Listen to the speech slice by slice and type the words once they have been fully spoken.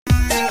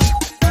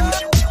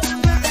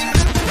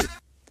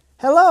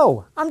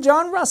Hello, I'm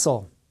John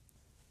Russell.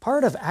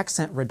 Part of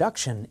accent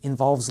reduction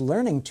involves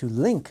learning to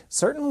link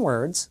certain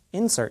words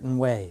in certain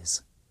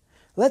ways.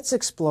 Let's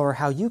explore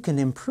how you can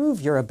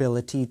improve your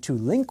ability to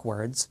link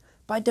words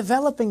by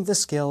developing the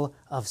skill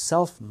of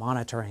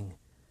self-monitoring,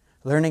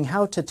 learning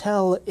how to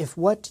tell if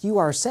what you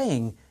are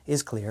saying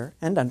is clear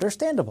and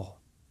understandable.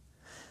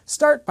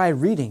 Start by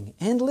reading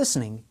and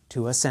listening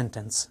to a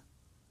sentence.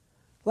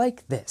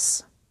 Like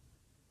this.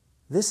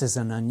 This is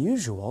an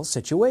unusual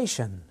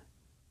situation.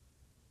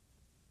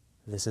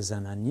 This is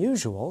an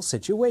unusual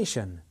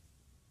situation.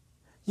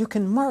 You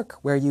can mark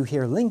where you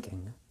hear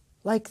linking,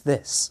 like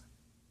this.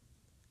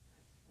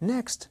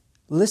 Next,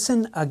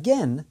 listen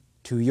again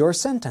to your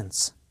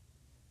sentence.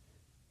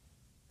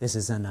 This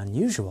is an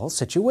unusual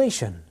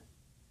situation.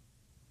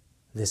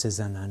 This is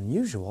an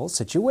unusual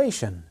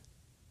situation.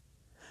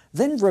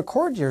 Then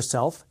record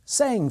yourself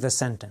saying the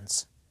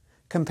sentence.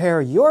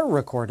 Compare your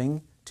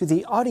recording to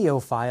the audio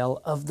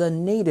file of the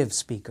native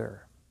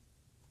speaker.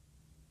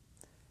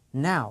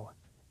 Now,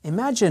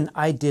 imagine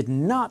I did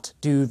not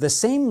do the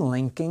same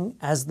linking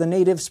as the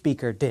native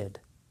speaker did.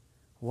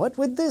 What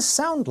would this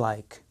sound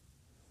like?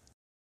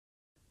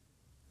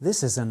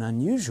 This is an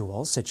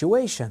unusual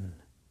situation.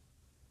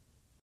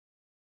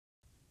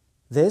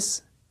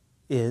 This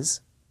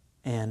is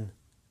an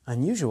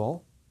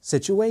unusual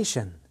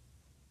situation.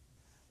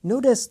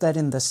 Notice that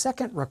in the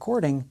second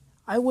recording,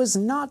 I was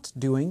not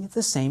doing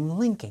the same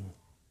linking.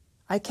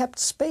 I kept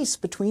space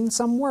between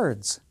some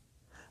words.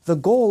 The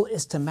goal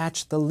is to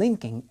match the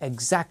linking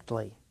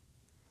exactly.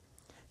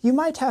 You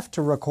might have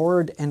to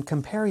record and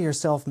compare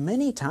yourself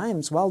many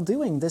times while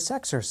doing this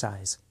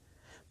exercise,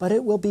 but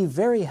it will be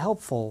very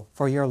helpful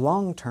for your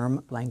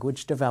long-term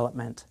language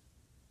development.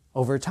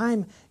 Over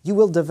time, you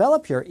will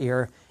develop your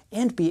ear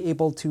and be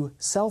able to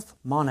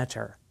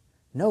self-monitor,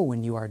 know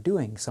when you are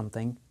doing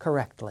something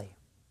correctly.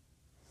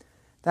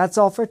 That's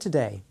all for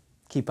today.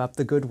 Keep up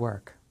the good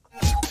work.